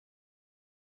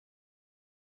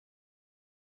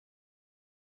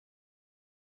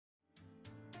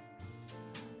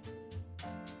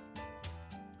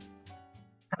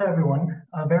Hello, everyone.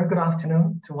 A very good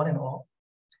afternoon to one and all.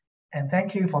 And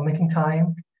thank you for making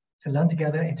time to learn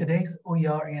together in today's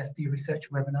OER-AST Research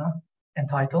Webinar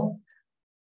entitled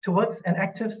Towards an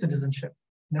Active Citizenship,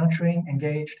 Nurturing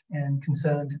Engaged and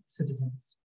Concerned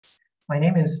Citizens. My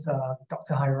name is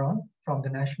Dr. Hairon from the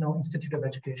National Institute of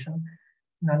Education,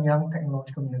 Nanyang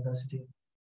Technological University,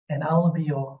 and I will be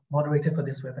your moderator for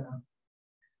this webinar.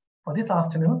 For this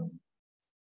afternoon,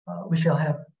 we shall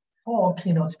have 4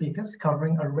 keynote speakers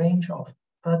covering a range of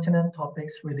pertinent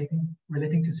topics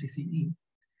relating to CCE.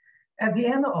 At the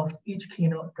end of each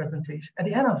keynote presentation, at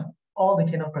the end of all the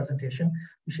keynote presentation,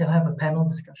 we shall have a panel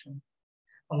discussion.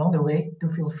 Along the way,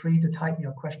 do feel free to type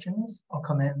your questions or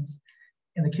comments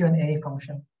in the Q&A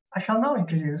function. I shall now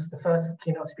introduce the first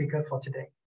keynote speaker for today.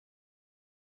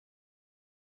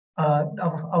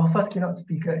 Our first keynote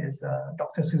speaker is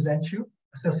Dr. Suzanne Choo,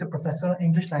 Associate Professor,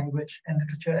 English Language and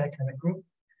Literature Academic Group,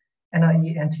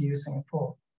 NIE NTU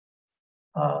Singapore.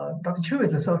 Dr. Choo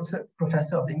is Associate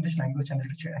Professor of the English Language and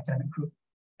Literature Academic Group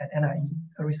at NIE.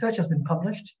 Her research has been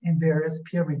published in various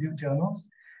peer-reviewed journals,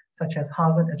 such as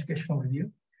Harvard Educational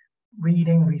Review,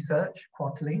 Reading Research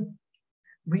Quarterly,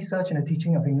 Research in the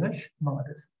Teaching of English, among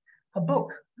others. Her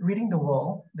book, Reading the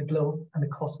World, the Globe, and the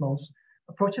Cosmos,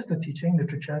 Approaches to Teaching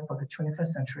Literature for the 21st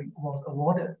Century, was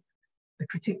awarded the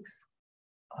Critics'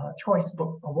 Choice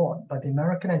Book Award by the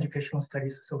American Educational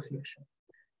Studies Association.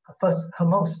 Her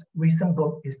most recent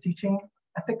book is Teaching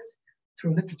Ethics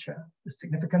Through Literature, The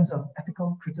Significance of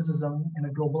Ethical Criticism in a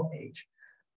Global Age.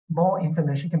 More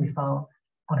information can be found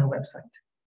on her website.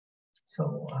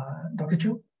 So, Dr.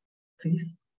 Choo,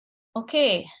 please.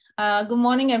 Okay, good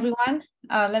morning, everyone.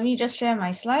 Let me just share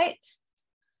my slides.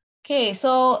 Okay,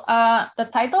 so the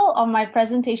title of my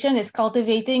presentation is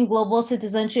Cultivating Global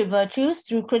Citizenship Virtues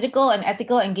Through Critical and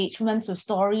Ethical Engagements with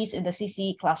Stories in the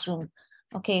CCE Classroom.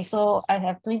 Okay, so I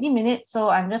have 20 minutes, so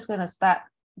I'm just going to start.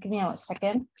 Give me a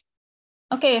second.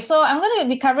 Okay, so I'm going to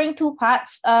be covering 2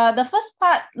 parts. The first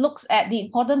part looks at the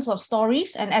importance of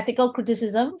stories and ethical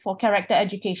criticism for character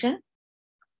education.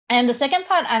 And the second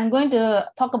part, I'm going to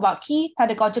talk about key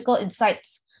pedagogical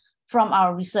insights from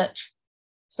our research.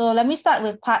 So let me start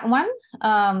with part 1,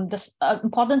 the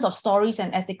importance of stories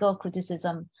and ethical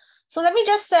criticism. So let me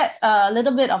just set a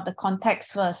little bit of the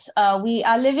context first. We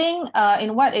are living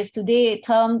in what is today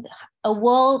termed a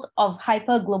world of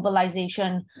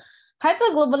hyper-globalization.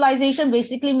 Hyper-globalization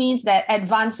basically means that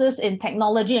advances in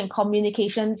technology and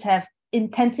communications have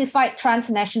intensified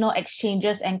transnational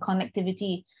exchanges and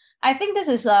connectivity. I think this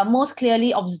is most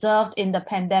clearly observed in the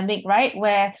pandemic, right?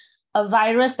 Where a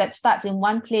virus that starts in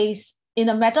one place in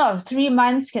a matter of 3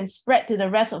 months can spread to the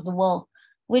rest of the world,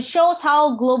 which shows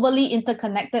how globally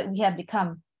interconnected we have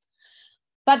become.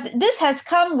 But this has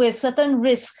come with certain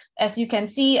risks, as you can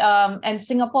see, and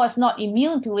Singapore is not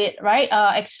immune to it, right?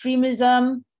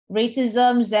 Extremism,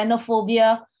 racism,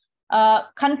 xenophobia.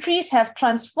 Countries have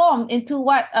transformed into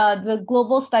what the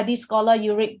global studies scholar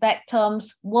Ulrich Beck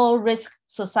terms world risk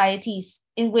societies,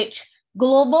 in which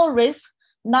global risks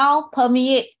now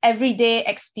permeate everyday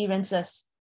experiences.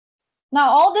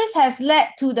 Now, all this has led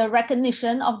to the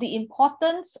recognition of the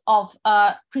importance of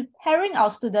preparing our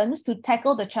students to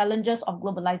tackle the challenges of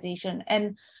globalization.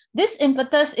 And this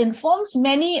impetus informs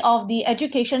many of the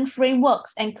education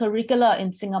frameworks and curricula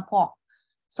in Singapore.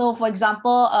 So, for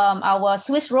example, our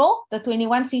Swiss role, the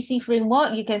 21CC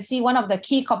framework, you can see one of the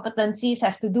key competencies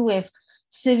has to do with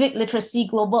civic literacy,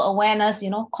 global awareness,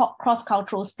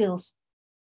 cross-cultural skills.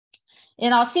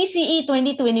 In our CCE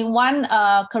 2021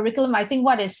 curriculum, I think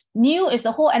what is new is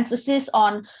the whole emphasis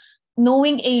on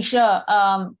knowing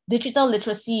Asia, digital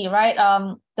literacy, right?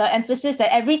 The emphasis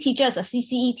that every teacher is a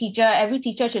CCE teacher, every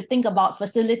teacher should think about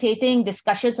facilitating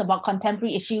discussions about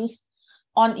contemporary issues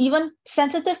on even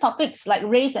sensitive topics like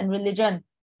race and religion,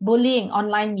 bullying,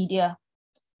 online media.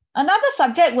 Another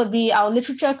subject would be our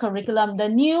literature curriculum, the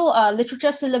new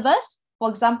literature syllabus. For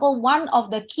example, one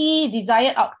of the key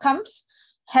desired outcomes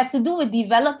has to do with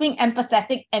developing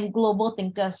empathetic and global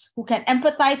thinkers who can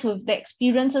empathize with the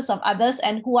experiences of others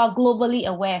and who are globally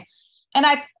aware. And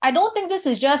I don't think this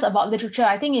is just about literature.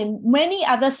 I think in many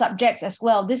other subjects as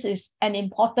well, this is an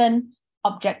important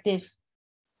objective.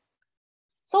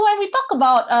 So when we talk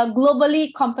about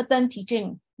globally competent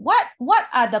teaching, what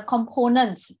are the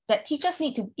components that teachers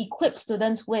need to equip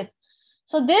students with?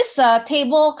 So this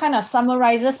table kind of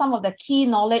summarizes some of the key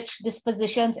knowledge,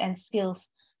 dispositions, and skills.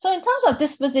 So in terms of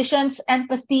dispositions,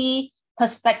 empathy,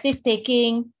 perspective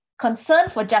taking,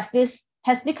 concern for justice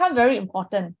has become very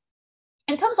important.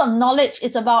 In terms of knowledge,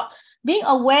 it's about being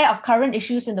aware of current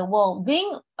issues in the world,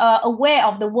 being aware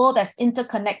of the world as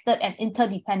interconnected and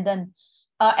interdependent,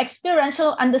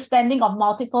 experiential understanding of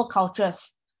multiple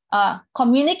cultures,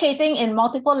 Communicating in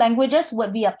multiple languages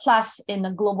would be a plus in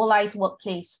a globalized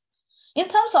workplace. In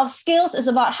terms of skills, it's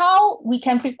about how we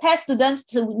can prepare students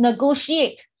to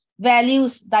negotiate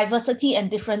values, diversity, and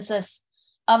differences.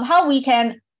 How we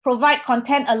can provide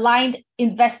content-aligned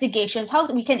investigations, how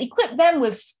we can equip them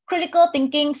with critical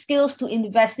thinking skills to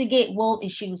investigate world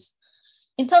issues.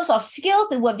 In terms of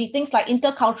skills, it would be things like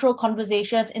intercultural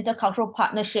conversations, intercultural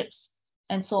partnerships,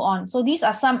 and so on. So these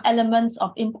are some elements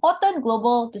of important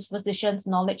global dispositions,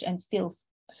 knowledge, and skills.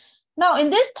 Now, in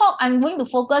this talk, I'm going to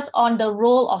focus on the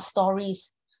role of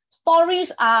stories.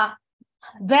 Stories are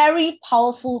very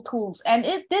powerful tools. And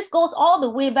this goes all the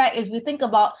way back if you think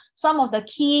about some of the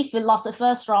key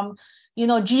philosophers from,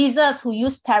 Jesus, who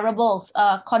used parables,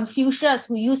 Confucius,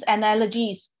 who used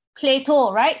analogies,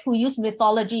 Plato, right, who used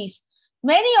mythologies.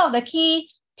 Many of the key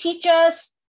teachers,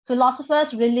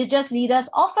 philosophers, religious leaders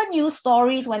often use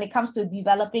stories when it comes to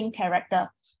developing character.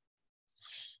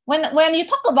 When you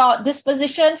talk about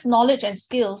dispositions, knowledge, and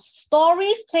skills,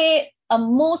 stories play a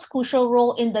most crucial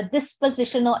role in the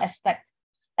dispositional aspect,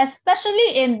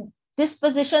 especially in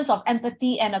dispositions of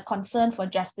empathy and a concern for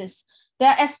justice.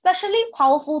 They're especially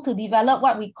powerful to develop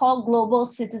what we call global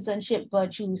citizenship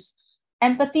virtues: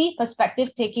 empathy,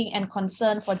 perspective taking, and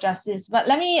concern for justice. But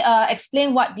let me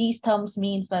explain what these terms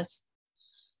mean first.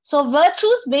 So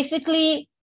virtues basically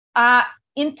are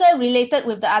interrelated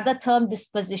with the other term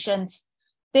dispositions.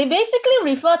 They basically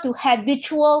refer to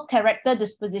habitual character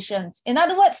dispositions. In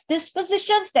other words,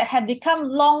 dispositions that have become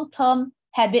long-term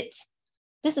habits.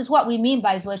 This is what we mean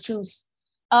by virtues.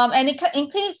 And it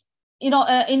includes,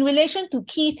 in relation to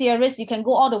key theorists, you can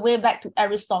go all the way back to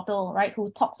Aristotle, right, who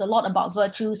talks a lot about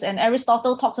virtues. And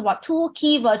Aristotle talks about two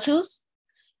key virtues: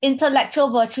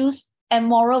 intellectual virtues and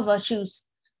moral virtues.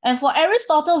 And for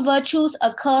Aristotle, virtues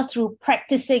occur through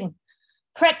practicing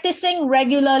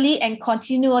regularly and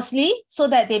continuously so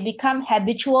that they become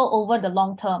habitual over the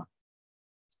long term.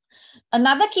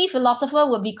 Another key philosopher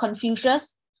would be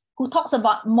Confucius, who talks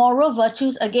about moral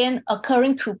virtues, again,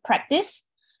 occurring through practice.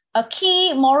 A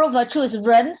key moral virtue is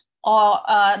ren, or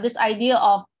this idea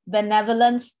of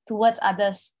benevolence towards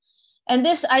others. And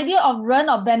this idea of ren,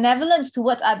 or benevolence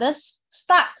towards others,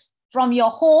 starts from your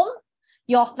home,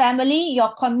 your family,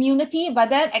 your community, but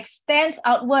then extends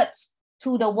outwards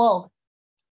to the world.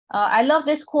 I love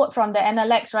this quote from the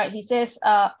Analytics, right? He says,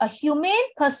 a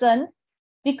humane person,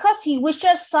 because he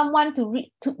wishes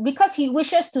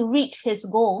to reach his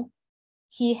goal,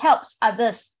 he helps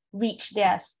others reach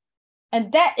theirs.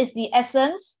 And that is the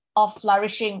essence of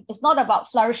flourishing. It's not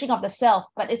about flourishing of the self,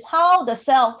 but it's how the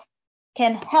self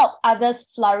can help others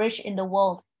flourish in the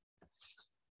world.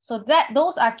 So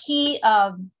those are key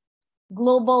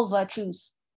global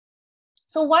virtues.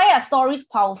 So why are stories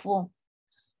powerful?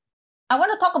 I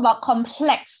want to talk about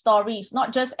complex stories,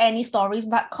 not just any stories,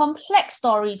 but complex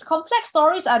stories. Complex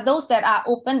stories are those that are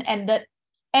open-ended,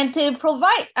 and to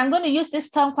provide, I'm going to use this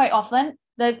term quite often,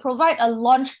 they provide a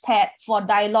launch pad for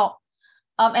dialogue,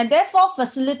 and therefore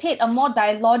facilitate a more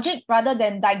dialogic rather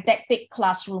than didactic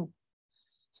classroom.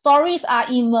 Stories are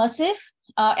immersive,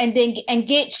 and they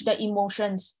engage the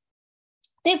emotions.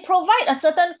 They provide a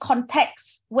certain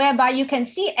context whereby you can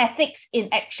see ethics in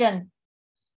action.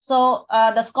 So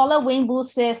the scholar Wayne Booth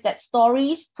says that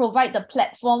stories provide the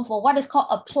platform for what is called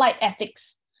applied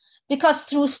ethics. Because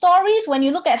through stories, when you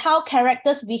look at how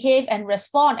characters behave and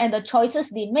respond and the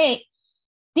choices they make,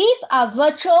 these are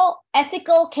virtual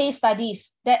ethical case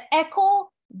studies that echo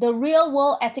the real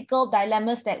world ethical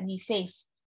dilemmas that we face.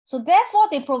 So therefore,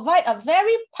 they provide a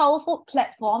very powerful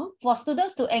platform for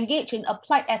students to engage in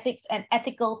applied ethics and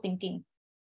ethical thinking.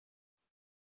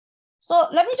 So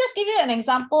let me just give you an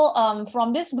example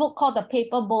from this book called The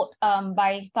Paper Boat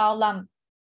by Tao Lam.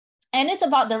 And it's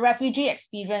about the refugee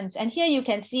experience. And here you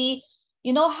can see,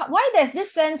 why there's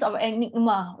this sense of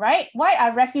enigma, right? Why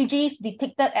are refugees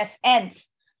depicted as ants?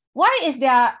 Why is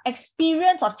their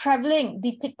experience of traveling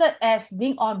depicted as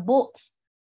being on boats?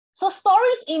 So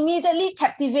stories immediately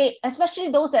captivate, especially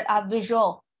those that are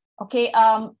visual, okay?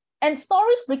 And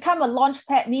stories become a launch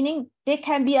pad, meaning they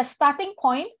can be a starting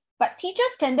point, but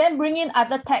teachers can then bring in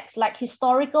other texts like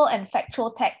historical and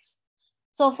factual texts.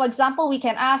 So for example, we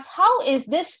can ask, how is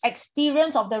this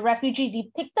experience of the refugee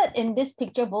depicted in this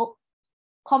picture book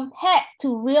compared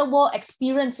to real world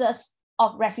experiences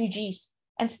of refugees?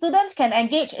 And students can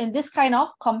engage in this kind of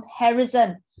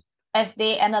comparison as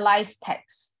they analyze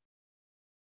text.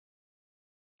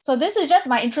 So this is just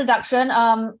my introduction.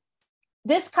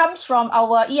 This comes from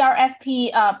our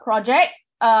ERFP project,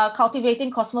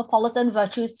 Cultivating Cosmopolitan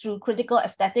Virtues Through Critical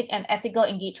Aesthetic and Ethical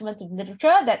Engagement with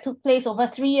Literature, that took place over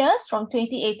 3 years from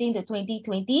 2018 to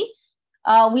 2020.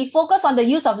 We focus on the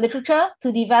use of literature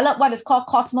to develop what is called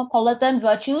cosmopolitan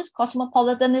virtues.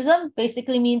 Cosmopolitanism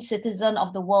basically means citizen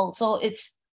of the world. So it's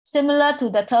similar to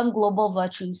the term global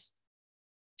virtues.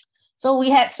 So we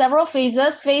had several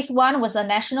phases. Phase 1 was a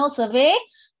national survey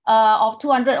of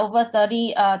 200 over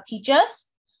 30 teachers.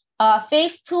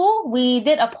 Phase 2, we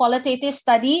did a qualitative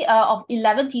study of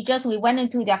 11 teachers. We went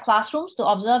into their classrooms to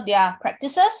observe their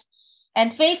practices.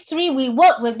 And phase 3, we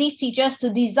worked with these teachers to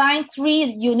design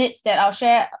 3 units that I'll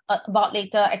share about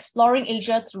later: exploring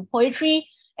Asia through poetry,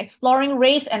 exploring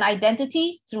race and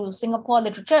identity through Singapore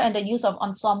literature, and the use of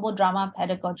ensemble drama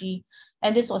pedagogy.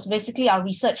 And this was basically our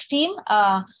research team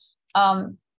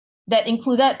that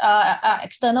included an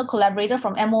external collaborator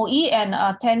from MOE and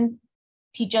 10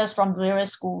 teachers from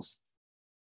various schools.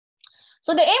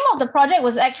 So the aim of the project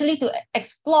was actually to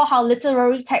explore how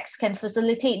literary text can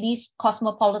facilitate these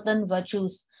cosmopolitan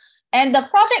virtues. And the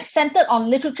project centered on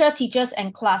literature, teachers,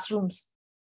 and classrooms.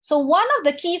 So one of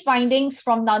the key findings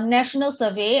from the national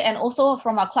survey and also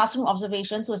from our classroom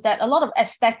observations was that a lot of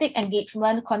aesthetic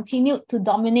engagement continued to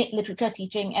dominate literature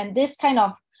teaching. And this kind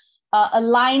of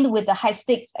aligned with the high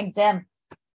stakes exam.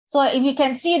 So if you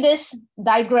can see this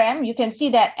diagram, you can see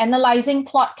that analyzing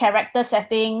plot, character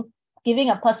setting,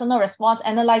 giving a personal response,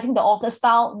 analyzing the author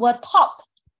style were top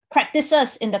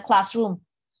practices in the classroom.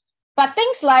 But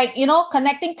things like,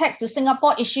 connecting text to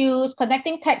Singapore issues,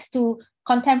 connecting text to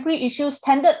contemporary issues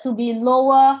tended to be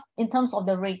lower in terms of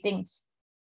the ratings.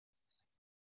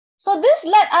 So this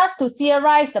led us to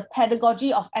theorize the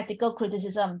pedagogy of ethical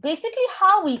criticism, basically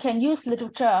how we can use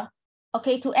literature,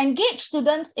 to engage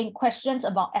students in questions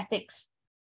about ethics.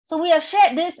 So we have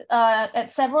shared this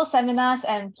at several seminars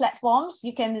and platforms.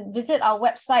 You can visit our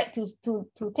website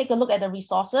to take a look at the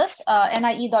resources,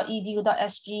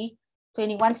 nie.edu.sg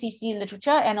 21cc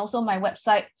literature, and also my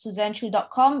website,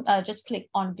 suzannechoo.com. Just click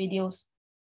on videos.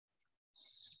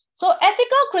 So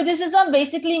ethical criticism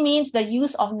basically means the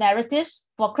use of narratives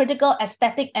for critical,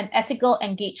 aesthetic, and ethical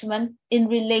engagement in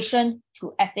relation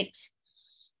to ethics.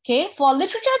 For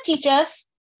literature teachers,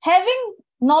 having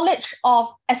knowledge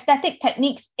of aesthetic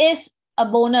techniques is a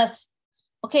bonus.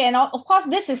 And of course,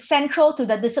 this is central to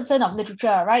the discipline of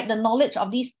literature, right? The knowledge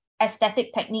of these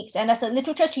aesthetic techniques. And as a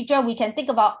literature teacher, we can think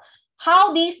about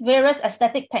how these various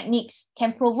aesthetic techniques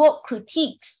can provoke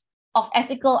critiques of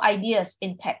ethical ideas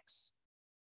in text.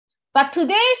 But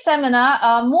today's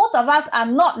seminar, most of us are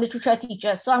not literature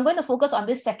teachers. So I'm going to focus on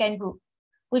this second group,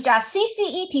 which are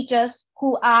CCE teachers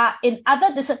who are in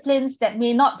other disciplines that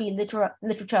may not be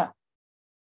literature.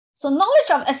 So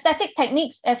knowledge of aesthetic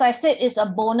techniques, as I said, is a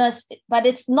bonus, but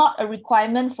it's not a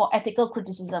requirement for ethical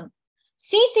criticism.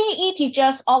 CCE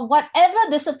teachers, or whatever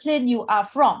discipline you are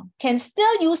from, can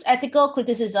still use ethical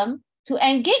criticism to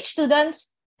engage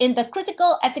students in the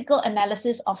critical ethical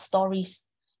analysis of stories.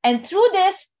 And through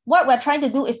this, what we're trying to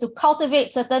do is to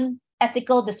cultivate certain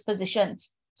ethical dispositions,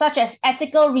 such as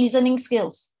ethical reasoning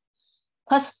skills,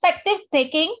 perspective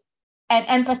taking, and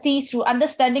empathy through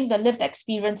understanding the lived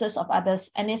experiences of others.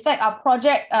 And in fact, our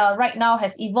project right now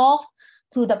has evolved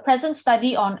to the present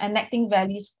study on enacting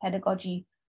values pedagogy.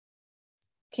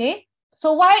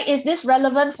 So why is this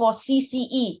relevant for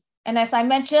CCE? And as I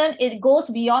mentioned, it goes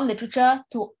beyond literature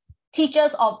to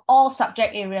teachers of all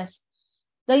subject areas.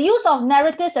 The use of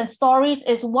narratives and stories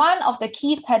is one of the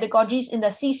key pedagogies in the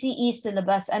CCE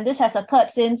syllabus, and this has occurred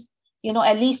since,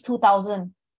 at least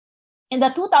 2000. In the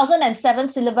 2007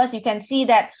 syllabus, you can see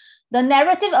that the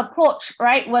narrative approach,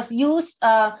 right, was used,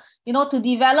 to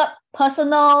develop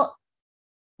personal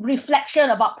reflection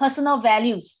about personal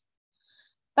values.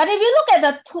 But if you look at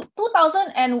the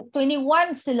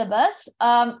 2021 syllabus,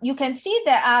 you can see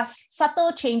there are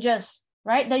subtle changes,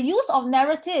 right? The use of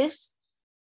narratives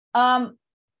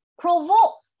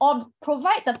provoke or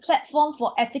provide the platform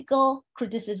for ethical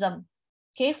criticism.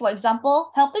 For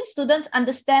example, helping students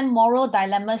understand moral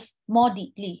dilemmas more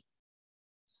deeply.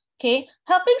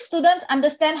 Helping students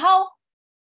understand how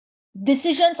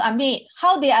decisions are made,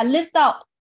 how they are lived out,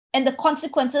 and the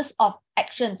consequences of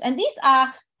actions. And these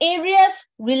are areas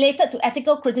related to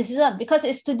ethical criticism because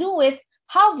it's to do with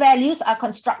how values are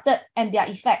constructed and their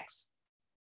effects.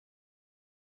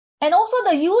 And also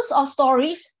the use of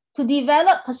stories to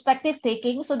develop perspective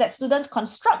taking so that students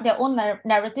construct their own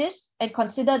narratives and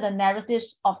consider the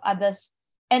narratives of others.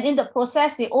 And in the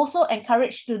process, they also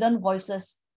encourage student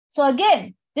voices. So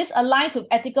again, this aligns with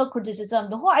ethical criticism,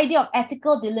 the whole idea of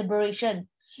ethical deliberation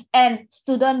and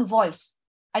student voice.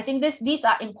 I think these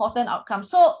are important outcomes.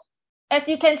 So as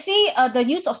you can see, the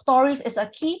use of stories is a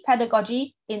key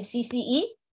pedagogy in CCE.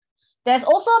 There's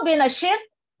also been a shift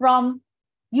from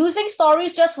using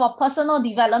stories just for personal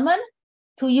development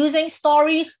to using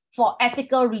stories for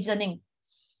ethical reasoning.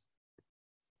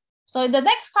 So in the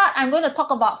next part, I'm going to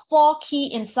talk about 4 key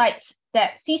insights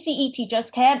that CCE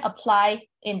teachers can apply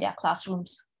in their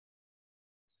classrooms.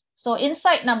 So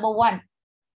insight number 1,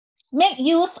 make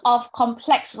use of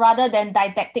complex rather than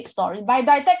didactic stories. By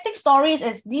didactic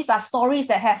stories, these are stories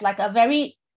that have like a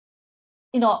very,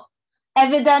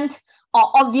 evident or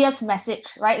obvious message,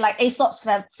 right? Like Aesop's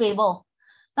fable.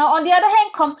 Now, on the other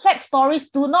hand, complex stories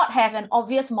do not have an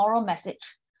obvious moral message.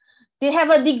 They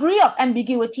have a degree of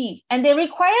ambiguity, and they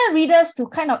require readers to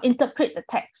kind of interpret the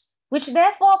text, which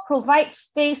therefore provides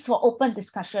space for open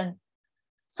discussion.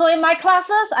 So in my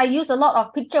classes, I use a lot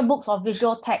of picture books or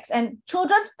visual text, and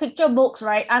children's picture books,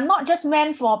 right, are not just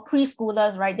meant for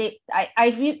preschoolers, right?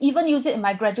 I even use it in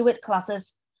my graduate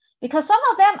classes because some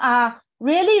of them are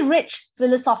really rich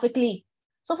philosophically.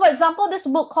 So for example, this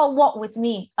book called Walk With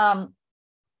Me,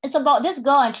 it's about this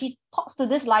girl and she talks to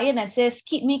this lion and says,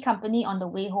 keep me company on the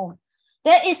way home.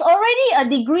 There is already a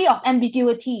degree of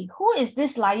ambiguity. Who is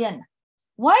this lion?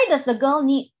 Why does the girl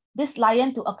need this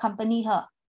lion to accompany her?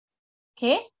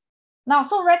 Okay. Now,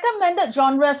 so recommended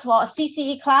genres for a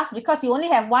CCE class, because you only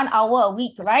have 1 hour a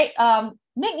week, right?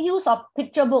 Make use of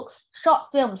picture books, short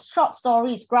films, short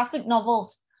stories, graphic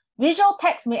novels. Visual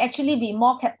text may actually be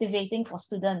more captivating for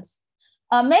students.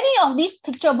 Many of these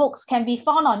picture books can be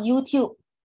found on YouTube.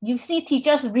 You see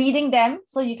teachers reading them,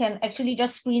 so you can actually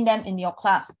just screen them in your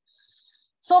class.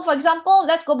 So for example,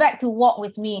 let's go back to Walk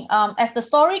With Me. As the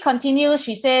story continues,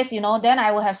 she says, then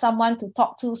I will have someone to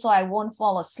talk to so I won't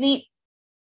fall asleep.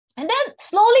 And then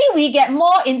slowly we get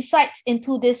more insights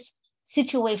into this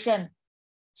situation.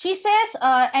 She says,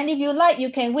 and if you like,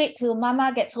 you can wait till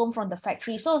Mama gets home from the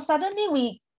factory. So suddenly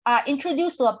we are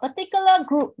introduced to a particular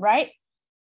group, right?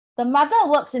 The mother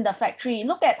works in the factory.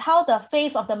 Look at how the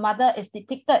face of the mother is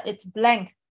depicted. It's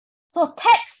blank. So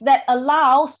text that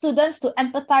allow students to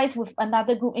empathize with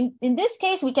another group. In this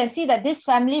case, we can see that this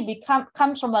family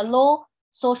comes from a low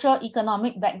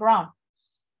socio-economic background.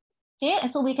 Okay,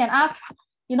 and so we can ask,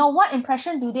 what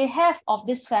impression do they have of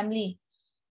this family?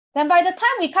 Then by the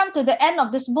time we come to the end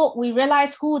of this book, we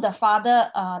realize who the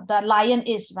father, the lion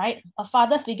is, right? A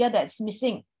father figure that's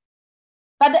missing.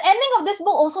 But the ending of this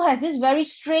book also has this very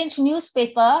strange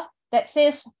newspaper that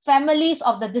says families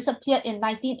of the disappeared in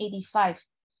 1985.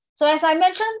 So as I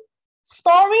mentioned,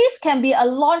 stories can be a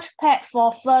launch pad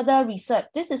for further research.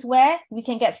 This is where we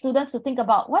can get students to think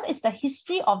about what is the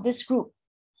history of this group.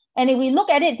 And if we look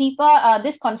at it deeper,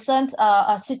 this concerns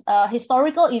a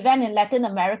historical event in Latin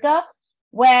America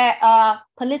where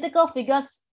political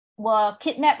figures were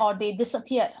kidnapped or they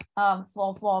disappeared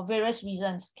for various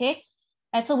reasons, okay?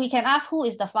 And so we can ask, who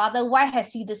is the father? Why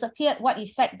has he disappeared? What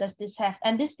effect does this have?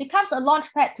 And this becomes a launch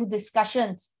pad to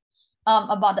discussions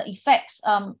about the effects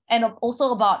and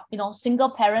also about,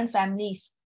 single parent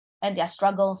families and their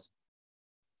struggles.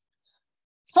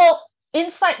 So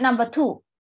insight number 2.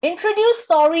 Introduce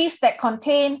stories that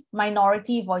contain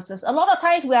minority voices. A lot of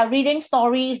times we are reading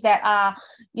stories that are,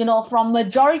 from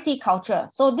majority culture.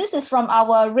 So this is from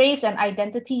our race and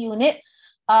identity unit.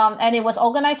 And it was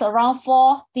organized around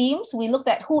 4 themes. We looked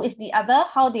at who is the other,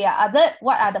 how they are othered,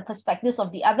 what are the perspectives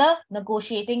of the other,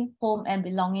 negotiating, home, and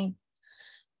belonging.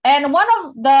 And one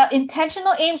of the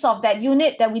intentional aims of that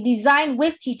unit that we designed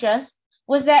with teachers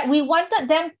was that we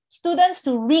wanted students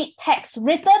to read texts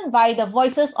written by the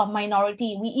voices of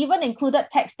minority. We even included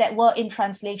texts that were in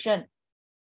translation.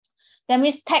 That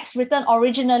means texts written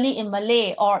originally in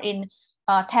Malay or in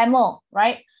Tamil,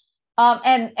 right?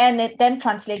 And it then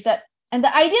translated. And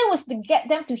the idea was to get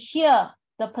them to hear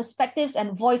the perspectives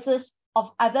and voices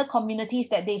of other communities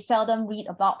that they seldom read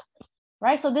about,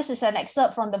 right? So this is an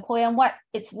excerpt from the poem, What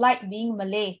It's Like Being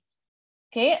Malay.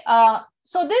 Okay,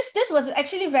 so this was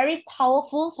actually very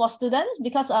powerful for students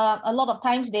because a lot of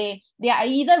times they are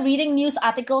either reading news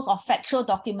articles or factual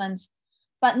documents,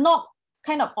 but not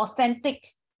kind of authentic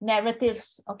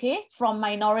narratives, okay, from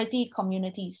minority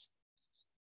communities.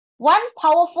 One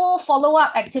powerful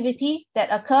follow-up activity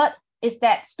that occurred is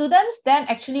that students then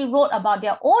actually wrote about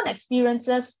their own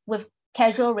experiences with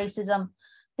casual racism.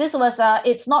 This was a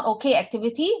It's Not Okay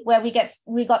activity where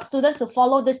we got students to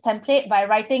follow this template by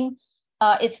writing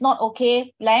it's not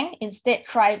okay blank, instead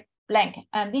try blank.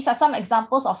 And these are some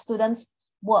examples of students'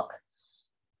 work.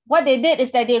 What they did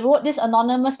is that they wrote this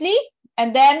anonymously,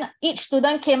 and then each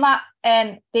student came up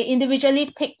and they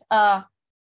individually picked a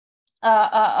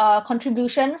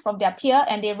contribution from their peer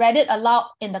and they read it aloud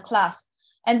in the class.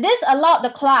 And this allowed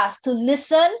the class to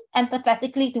listen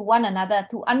empathetically to one another,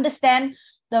 to understand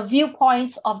the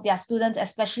viewpoints of their students,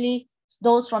 especially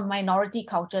those from minority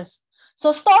cultures.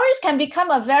 So stories can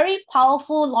become a very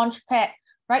powerful launch pad,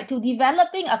 right, to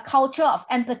developing a culture of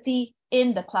empathy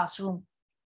in the classroom.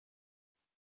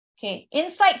 Okay,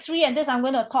 insight 3, and this I'm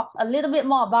going to talk a little bit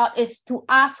more about, is to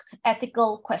ask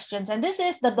ethical questions. And this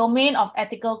is the domain of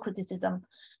ethical criticism.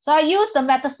 So I use the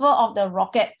metaphor of the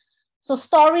rocket. So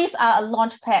stories are a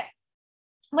launch pad.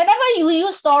 Whenever you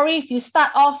use stories, you start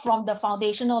off from the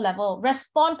foundational level,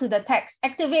 respond to the text,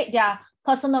 activate their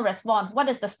personal response. What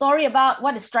is the story about?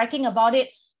 What is striking about it?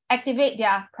 Activate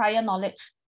their prior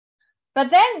knowledge. But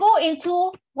then go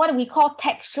into what we call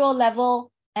textual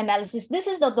level analysis. This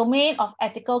is the domain of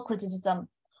ethical criticism.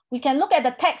 We can look at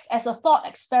the text as a thought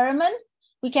experiment.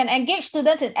 We can engage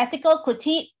students in ethical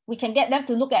critique. We can get them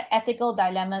to look at ethical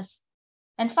dilemmas.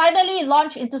 And finally,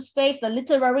 launch into space, the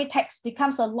literary text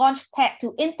becomes a launch pad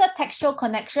to intertextual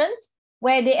connections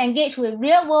where they engage with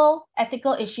real world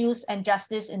ethical issues and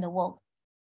justice in the world.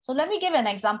 So let me give an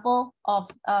example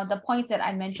of the points that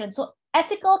I mentioned. So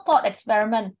ethical thought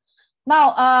experiment.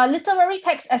 Now, literary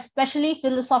texts, especially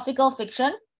philosophical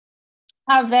fiction,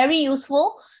 are very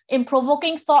useful in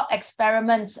provoking thought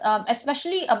experiments,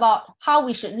 especially about how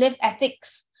we should live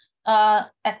ethics,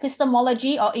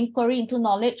 epistemology or inquiry into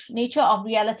knowledge, nature of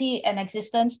reality and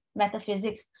existence,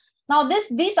 metaphysics. Now,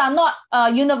 these are not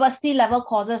university level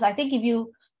courses. I think if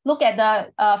you look at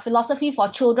the philosophy for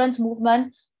children's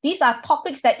movement, these are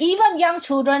topics that even young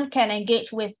children can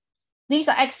engage with. These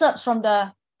are excerpts from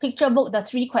the picture book, The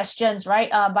Three Questions, right,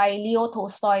 by Leo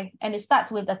Tolstoy. And it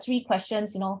starts with the 3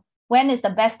 questions, when is the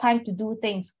best time to do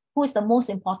things? Who is the most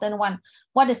important one?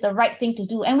 What is the right thing to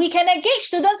do? And we can engage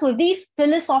students with these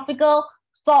philosophical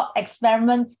thought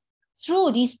experiments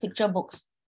through these picture books.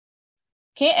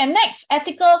 Okay, and next,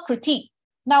 ethical critique.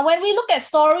 Now, when we look at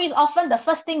stories, often the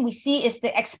first thing we see is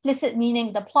the explicit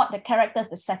meaning, the plot, the characters,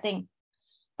 the setting.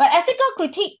 But ethical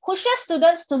critique pushes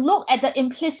students to look at the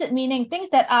implicit meaning, things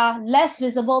that are less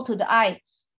visible to the eye,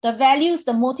 the values,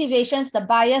 the motivations, the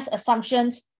bias,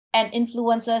 assumptions, and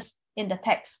influences in the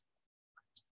text.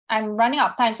 I'm running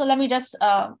out of time, so let me just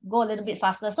go a little bit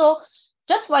faster. So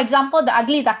just for example, the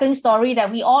ugly duckling story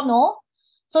that we all know.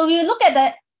 So we look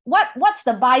at what's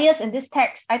the bias in this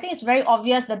text. I think it's very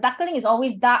obvious. The duckling is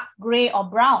always dark, gray, or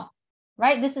brown.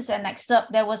 Right, this is an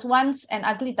excerpt. There was once an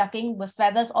ugly duckling with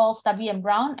feathers all stubby and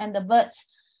brown, and the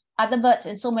other birds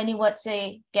in so many words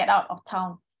say, get out of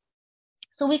town.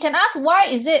 So we can ask, why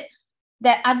is it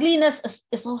that ugliness is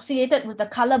associated with the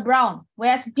color brown,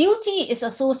 whereas beauty is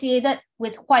associated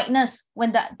with whiteness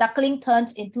when the duckling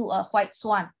turns into a white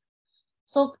swan?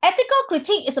 So ethical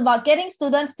critique is about getting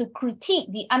students to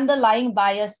critique the underlying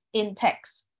bias in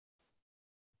text.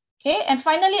 Okay, and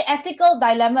finally, ethical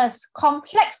dilemmas.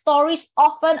 Complex stories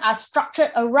often are structured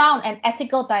around an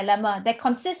ethical dilemma that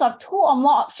consists of 2 or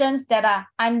more options that are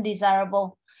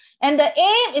undesirable. And the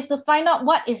aim is to find out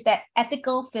what is that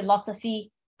ethical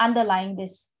philosophy underlying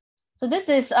this. So this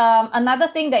is another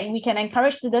thing that we can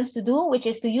encourage students to do, which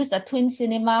is to use the twin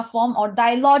cinema form or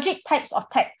dialogic types of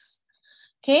text.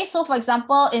 Okay, so for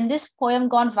example, in this poem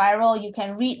gone viral, you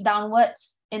can read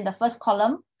downwards in the first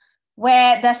column,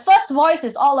 where the first voice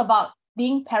is all about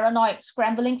being paranoid,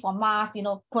 scrambling for masks,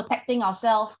 protecting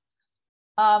ourselves.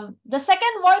 The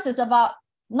second voice is about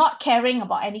not caring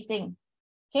about anything,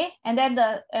 okay? And then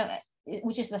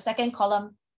which is the second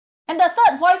column. And the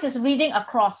third voice is reading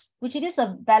across, which it is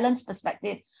a balanced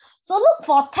perspective. So look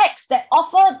for texts that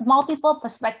offer multiple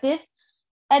perspectives,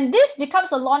 and this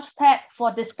becomes a launch pad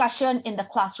for discussion in the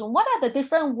classroom. What are the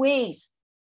different ways,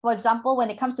 for example, when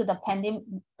it comes to the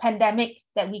pandemic,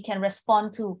 that we can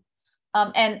respond to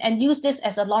and use this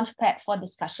as a launch pad for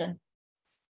discussion?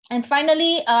 And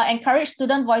finally, encourage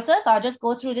student voices. I'll just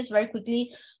go through this very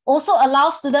quickly. Also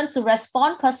allow students to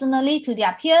respond personally to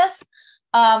their peers.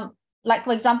 Like,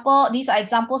 for example, these are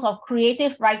examples of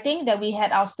creative writing that we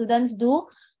had our students do.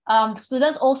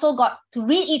 Students also got to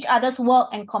read each other's work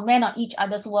and comment on each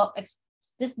other's work.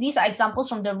 These are examples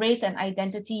from the race and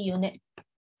identity unit.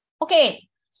 Okay.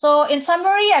 So in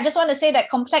summary, I just want to say that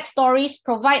complex stories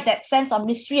provide that sense of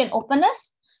mystery and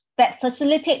openness that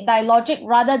facilitate dialogic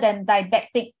rather than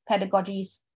didactic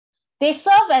pedagogies. They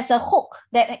serve as a hook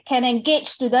that can engage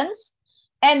students,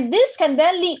 and this can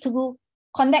then lead to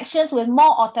connections with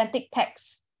more authentic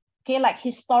texts, okay, like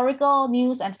historical,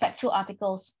 news, and factual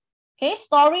articles. Okay,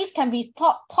 stories can be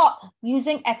taught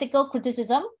using ethical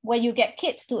criticism, where you get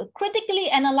kids to critically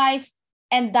analyze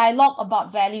and dialogue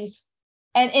about values.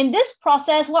 And in this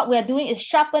process, what we're doing is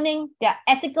sharpening their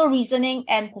ethical reasoning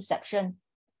and perception.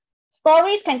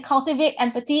 Stories can cultivate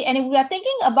empathy. And if we are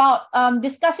thinking about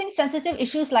discussing sensitive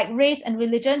issues like race and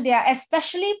religion, they are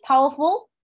especially powerful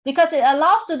because it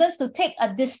allows students to take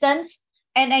a distance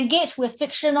and engage with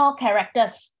fictional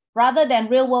characters rather than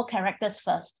real world characters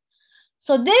first.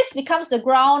 So this becomes the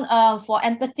ground for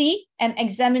empathy and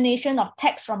examination of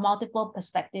text from multiple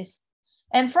perspectives.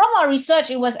 And from our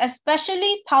research, it was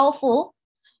especially powerful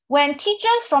when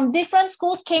teachers from different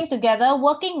schools came together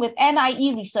working with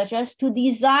NIE researchers to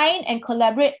design and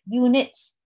collaborate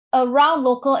units around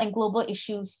local and global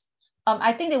issues.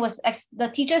 I think the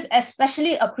teachers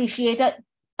especially appreciated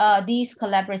these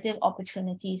collaborative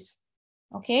opportunities.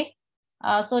 Okay,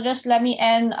 so just let me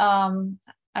end.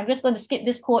 I'm just going to skip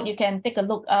this quote. You can take a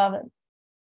look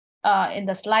in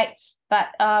the slides, but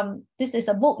this is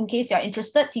a book in case you're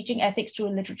interested, Teaching Ethics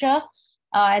Through Literature,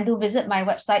 and do visit my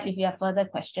website if you have further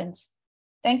questions.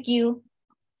 Thank you.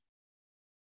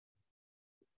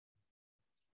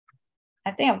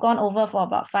 I think I've gone over for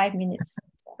about 5 minutes.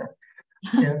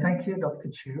 Yeah, thank you, Dr.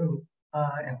 Choo,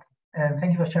 and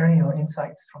thank you for sharing your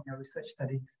insights from your research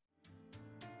studies.